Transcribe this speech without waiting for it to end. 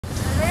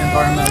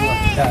environmental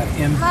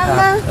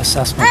impact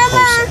assessment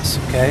process,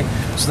 okay?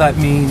 So that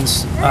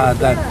means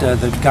that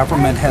the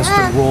government has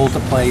the role to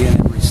play in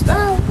every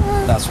step.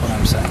 That's what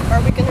I'm saying. Are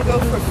we going to go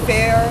for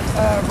fair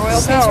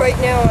royalties right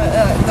now?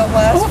 The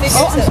last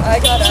figures that I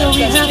got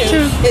access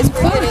to is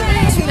we're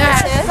getting 2%.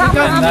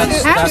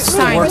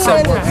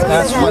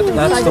 And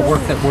that's the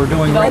work that we're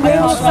doing right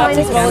now, so that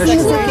we can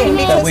ensure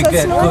that we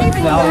get good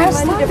value.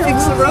 To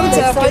fix the roads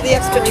after the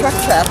extra truck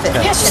traffic.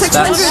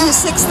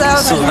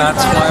 $606,000. So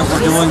that's why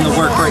we're doing the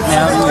work right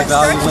now to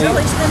evaluate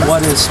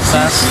what is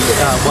best,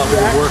 what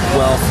will work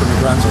well for New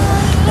Brunswick.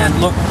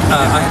 And look,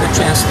 I had a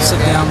chance to sit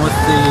down with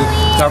the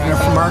governor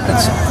from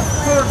Arkansas,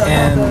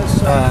 and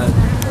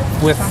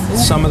with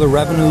some of the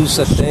revenues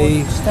that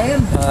they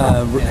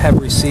have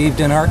received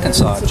in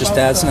Arkansas, just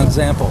as an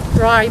example.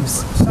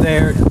 Bribes.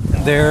 Their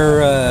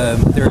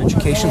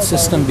education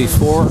system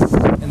before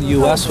in the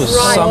U.S. was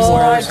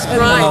somewhere in the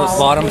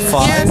bottom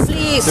 5.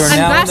 They're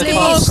now in the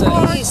top 6.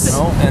 You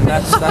know, and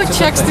that's a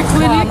checks the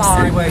clinics.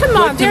 Anyway, come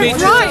on, they're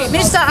right.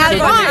 Mr.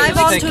 Alward, I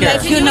want to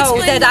let you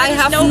know that I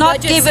have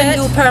not given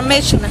you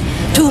permission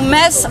to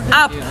mess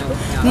up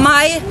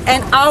my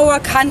and our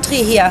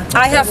country here.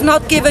 I have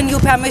not given you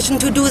permission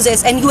to do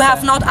this, and you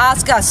have not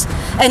asked us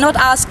and not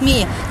asked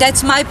me.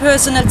 That's my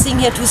personal thing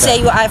here to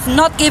say. I have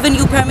not given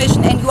you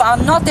permission, and you are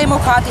not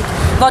democratic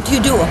what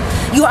you do.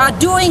 You are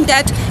doing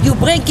that. You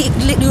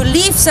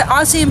leave the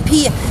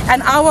RCMP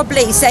and our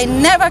place. They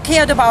never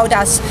cared about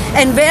us.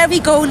 And where we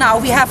go now,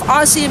 we have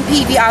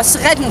RCMP. We are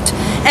threatened,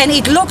 and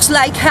it looks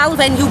like hell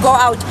when you go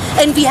out.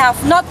 And we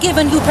have not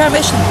given you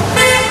permission,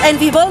 and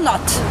we will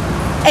not.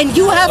 And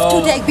you have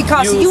to take,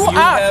 because you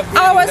are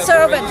our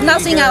servant,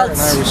 nothing else.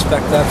 And I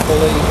respect that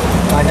fully.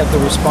 I have the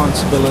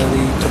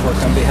responsibility to work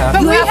on behalf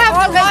of you. But we have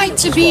the right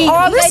to be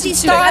already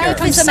started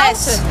with a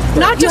mess.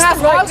 Not just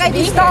have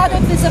already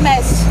started with a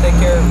mess. Take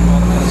care.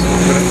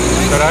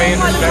 Could I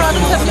interject?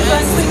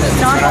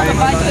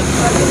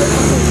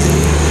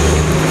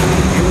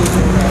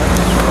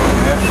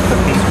 Ask the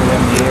people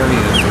in the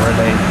areas where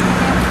they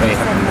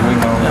have been doing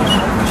all this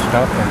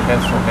stuff in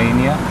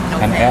Pennsylvania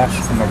and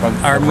ask them about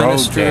the road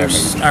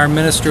damage. Our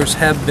ministers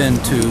have been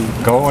to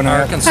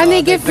Arkansas. And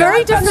they give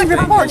very different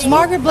reports.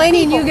 Margaret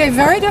Blaney and you gave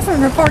very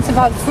different reports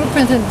about the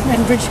footprint in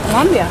British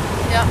Columbia.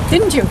 Yeah.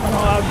 Didn't you?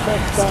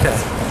 Okay.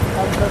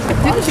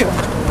 Didn't you?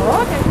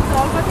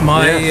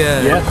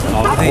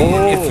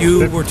 If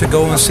you were to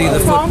go and see the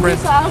footprint,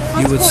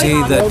 you would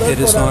see that it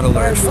is not a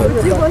large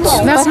footprint.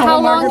 That's how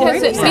long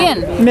has it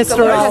been,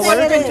 Mr. Alward?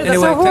 Anyway,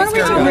 so who are we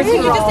talking Can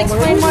you just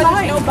explain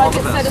why there's no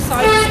budget set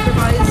aside to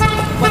supervise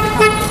what the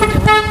companies are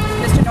doing?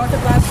 Mr.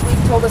 Northup last week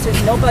told us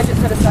there's no budget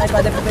set aside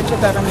by the provincial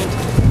government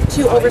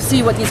to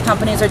oversee what these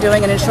companies are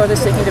doing and ensure they're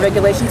sticking to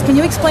regulations. Can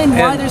you explain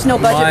why there's no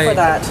budget for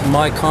that?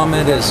 My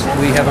comment is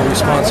we have a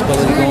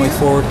responsibility going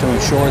forward to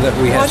ensure that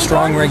we have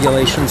strong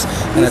regulations,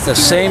 and at the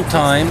same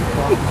time,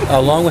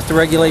 along with the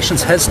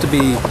regulations, has to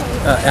be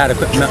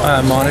adequate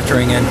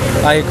monitoring. And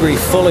I agree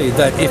fully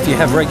that if you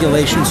have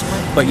regulations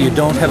but you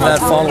don't have that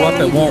follow-up,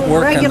 it won't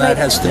work, and that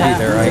has to be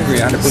there. I agree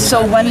 100%.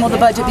 So when will the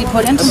budget be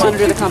put in to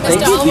monitor the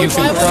companies? You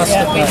can trust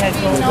it.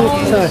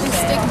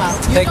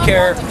 Take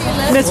care.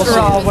 Mr.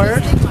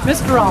 Alward.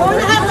 Mr.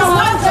 Alward.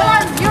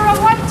 You're a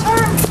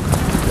one-term.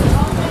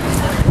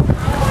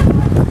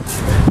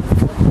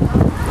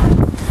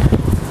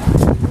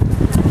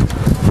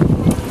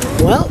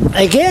 Well,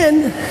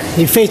 again,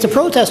 you face the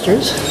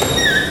protesters.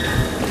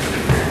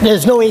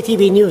 There's no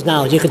ATV News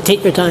now. You can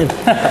take your time.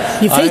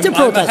 You face the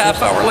protesters. I'm a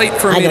half hour late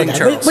for a meeting,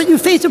 Charles. But you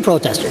face the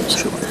protesters.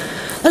 Sure.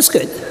 That's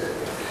good.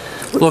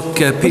 Look,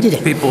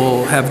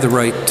 people have the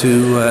right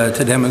to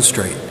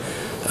demonstrate.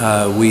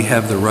 We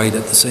have the right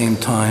at the same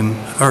time,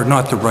 or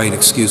not the right,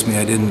 excuse me,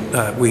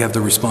 we have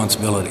the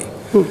responsibility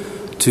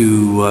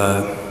to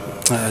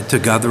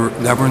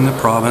govern the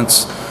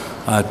province,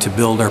 to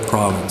build our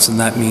province. And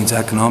that means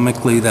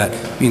economically, that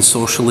means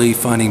socially,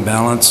 finding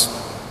balance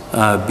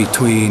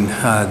between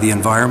the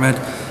environment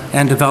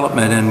and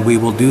development. And we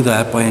will do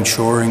that by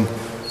ensuring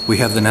we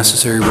have the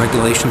necessary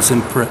regulations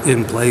in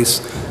place,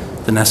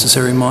 the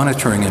necessary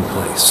monitoring in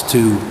place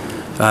to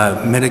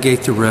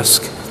mitigate the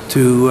risk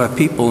to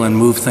people and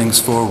move things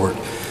forward.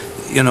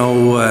 You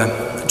know,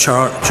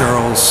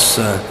 Charles,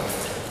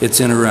 it's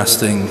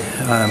interesting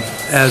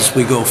as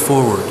we go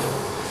forward.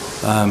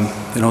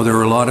 You know, there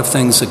are a lot of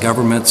things that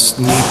governments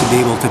need to be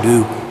able to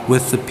do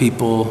with the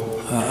people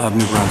of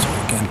New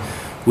Brunswick, and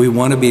we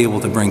want to be able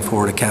to bring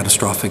forward a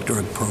catastrophic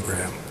drug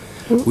program.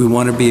 We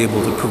want to be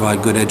able to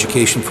provide good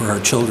education for our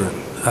children,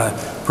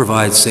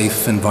 provide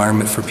safe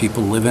environment for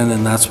people to live in,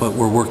 and that's what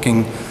we're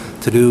working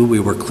to do. We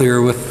were clear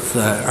with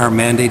our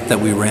mandate that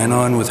we ran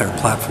on with our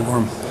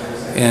platform,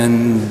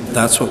 and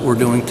that's what we're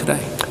doing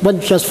today. One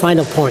just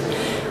final point.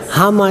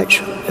 How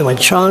much, when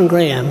Sean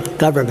Graham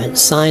government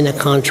signed a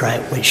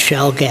contract with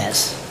Shale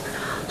Gas,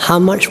 how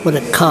much would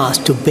it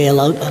cost to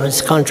bail out on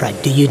his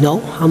contract? Do you know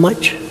how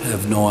much? I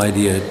have no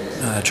idea,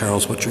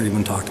 Charles, what you're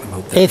even talking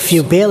about there. If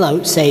you bail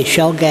out, say,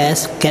 Shale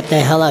Gas, get the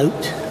hell out.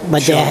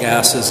 But Shale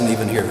Gas isn't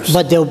even here.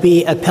 But there'll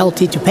be a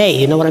penalty to pay,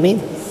 you know what I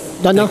mean?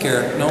 Don't know? Take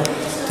care. No.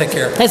 Take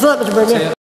care. Thanks a lot, Mr. Premier. See ya.